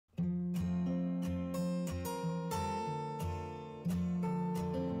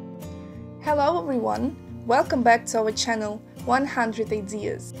Hello everyone, welcome back to our channel 100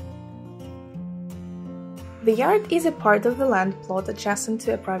 Ideas. The yard is a part of the land plot adjacent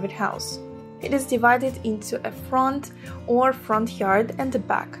to a private house. It is divided into a front or front yard and a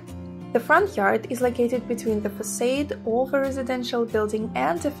back. The front yard is located between the facade of a residential building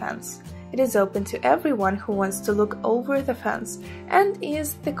and a fence. It is open to everyone who wants to look over the fence and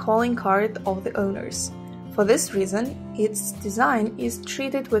is the calling card of the owners. For this reason, its design is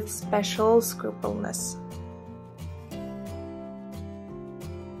treated with special scrupulousness.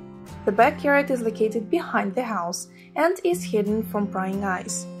 The backyard is located behind the house and is hidden from prying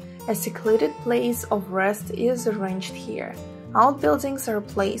eyes. A secluded place of rest is arranged here. Outbuildings are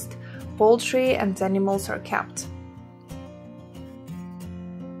placed, poultry and animals are kept.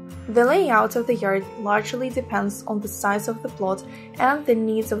 The layout of the yard largely depends on the size of the plot and the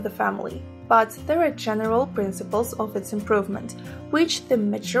needs of the family, but there are general principles of its improvement, which the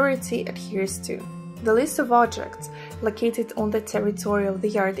majority adheres to. The list of objects located on the territory of the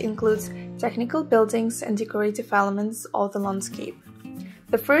yard includes technical buildings and decorative elements of the landscape.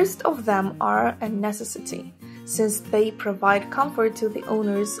 The first of them are a necessity, since they provide comfort to the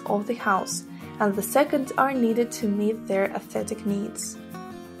owners of the house, and the second are needed to meet their aesthetic needs.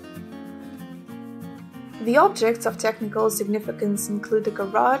 The objects of technical significance include a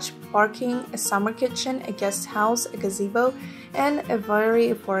garage, parking, a summer kitchen, a guest house, a gazebo, and a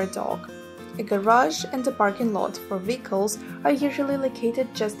aviary for a dog. A garage and a parking lot for vehicles are usually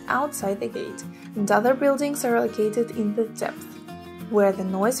located just outside the gate, and other buildings are located in the depth, where the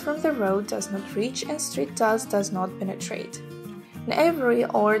noise from the road does not reach and street dust does not penetrate. An aviary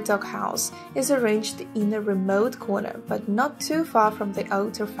or doghouse is arranged in a remote corner, but not too far from the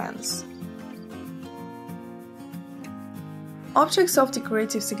outer fence. Objects of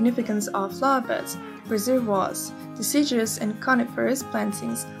decorative significance are flower beds, reservoirs, deciduous and coniferous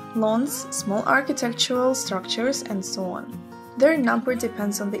plantings, lawns, small architectural structures, and so on. Their number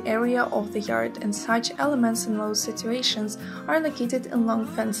depends on the area of the yard, and such elements in most situations are located along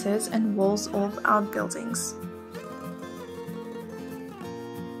fences and walls of outbuildings.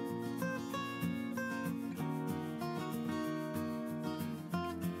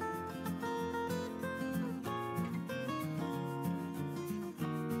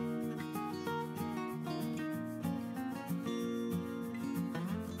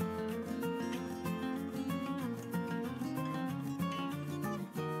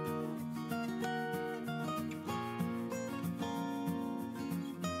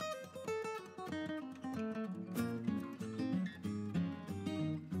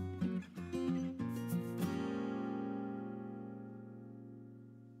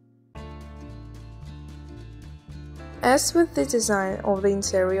 As with the design of the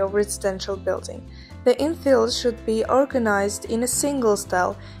interior of a residential building, the infill should be organized in a single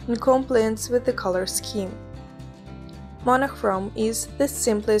style in compliance with the color scheme. Monochrome is the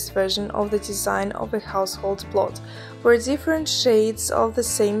simplest version of the design of a household plot, where different shades of the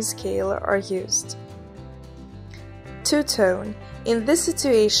same scale are used. Two-tone. In this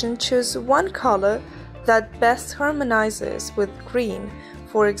situation, choose one color that best harmonizes with green,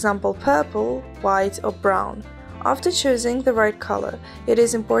 for example purple, white or brown. After choosing the right color, it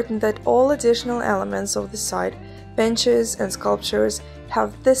is important that all additional elements of the site, benches and sculptures,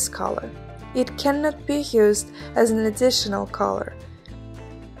 have this color. It cannot be used as an additional color,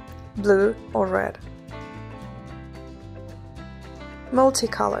 blue or red.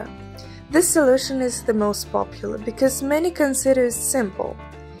 Multicolor. This solution is the most popular because many consider it simple.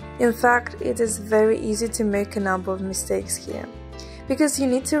 In fact, it is very easy to make a number of mistakes here, because you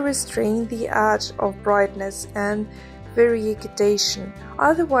need to restrain the edge of brightness and variegation,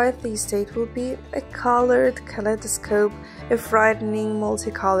 otherwise the estate will be a colored kaleidoscope, a frightening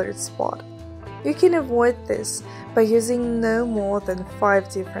multicolored spot. You can avoid this by using no more than 5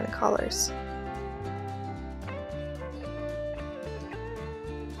 different colors.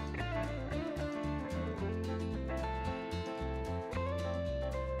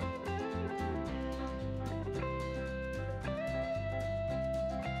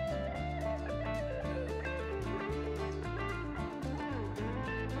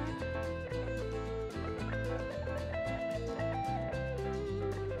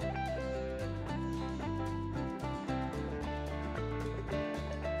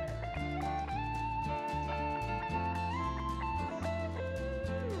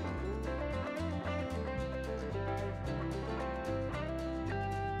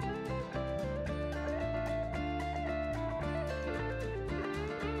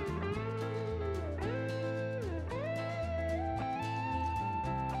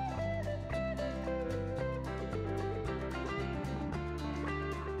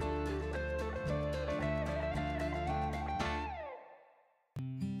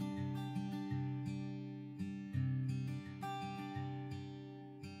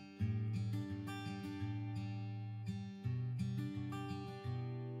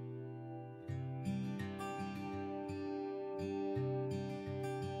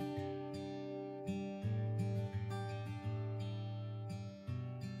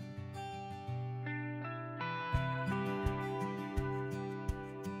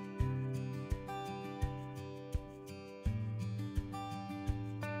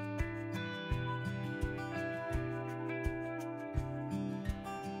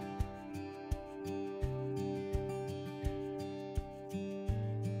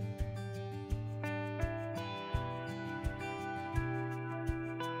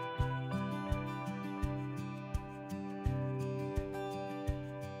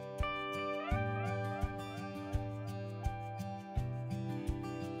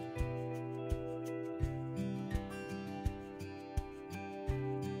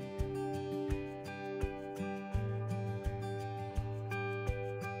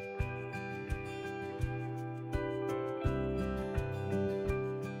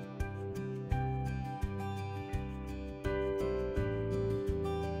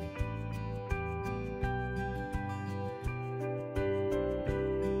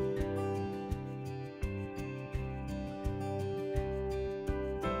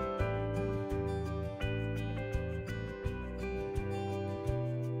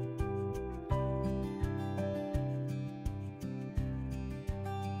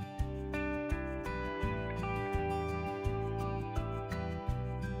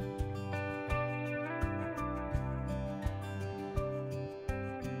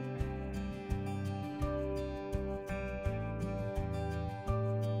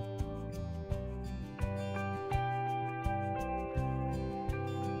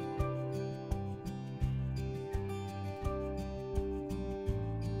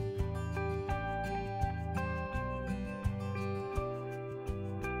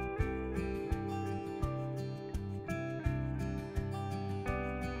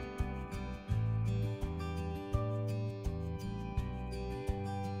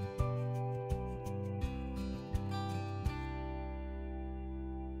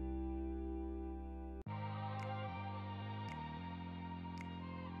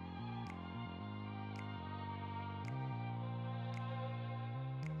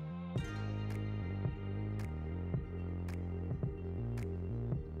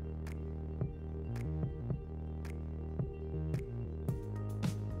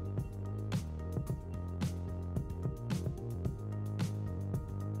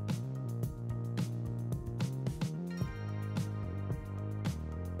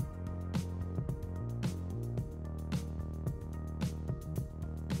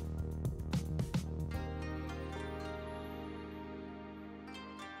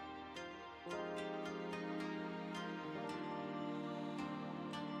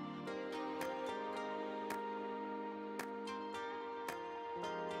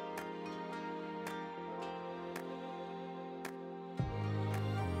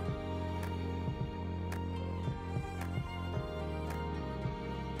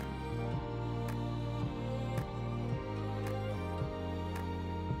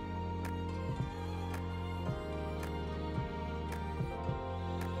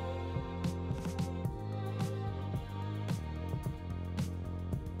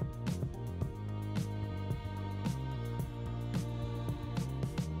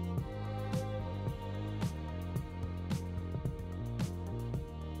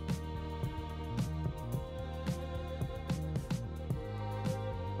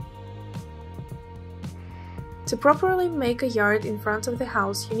 To properly make a yard in front of the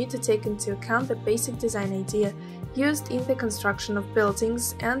house, you need to take into account the basic design idea used in the construction of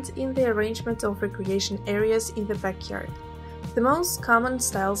buildings and in the arrangement of recreation areas in the backyard. The most common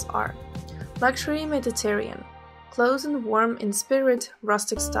styles are luxury Mediterranean, close and warm in spirit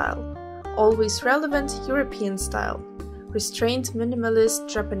rustic style, always relevant European style, restrained minimalist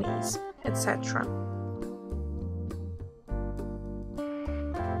Japanese, etc.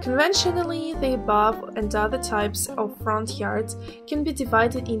 Conventionally, the above and other types of front yards can be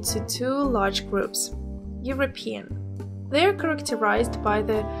divided into two large groups. European. They are characterized by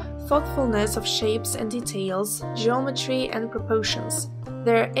the thoughtfulness of shapes and details, geometry and proportions.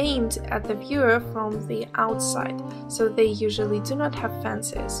 They are aimed at the viewer from the outside, so they usually do not have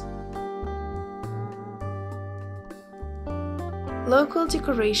fences. Local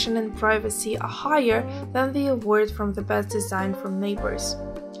decoration and privacy are higher than the award from the best design from neighbors.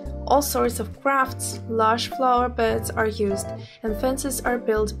 All sorts of crafts, lush flower beds are used, and fences are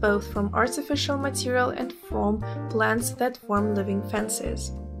built both from artificial material and from plants that form living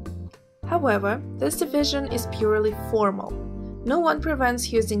fences. However, this division is purely formal. No one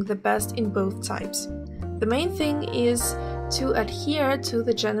prevents using the best in both types. The main thing is to adhere to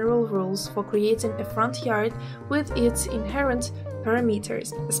the general rules for creating a front yard with its inherent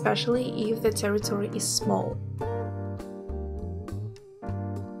parameters, especially if the territory is small.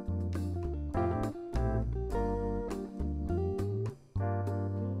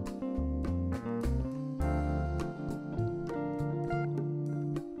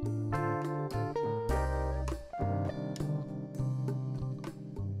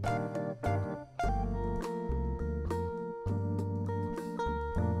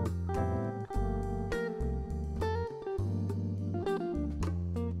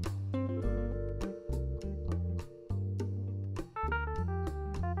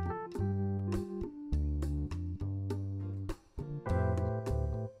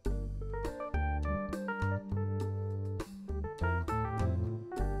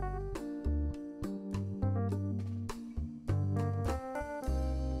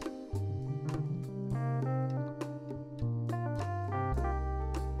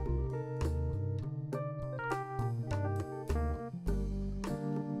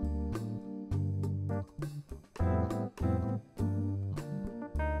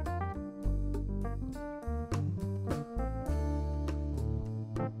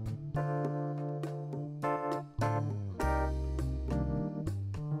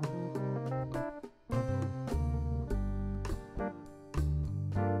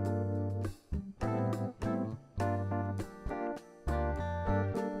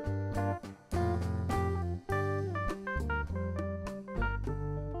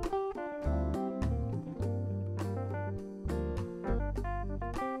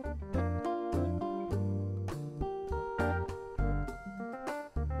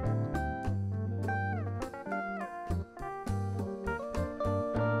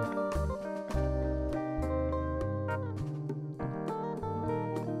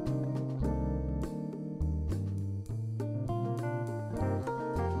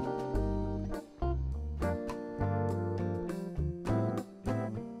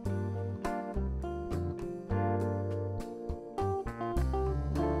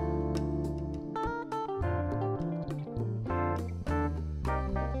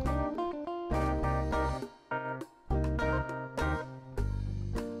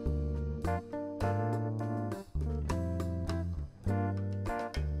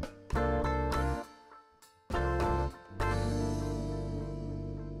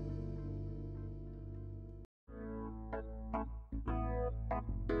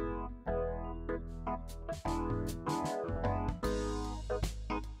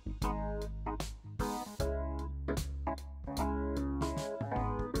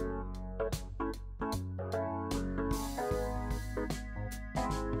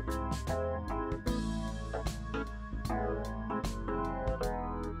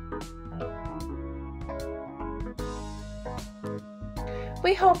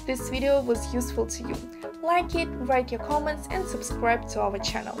 We hope this video was useful to you. Like it, write your comments and subscribe to our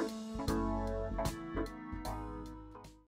channel.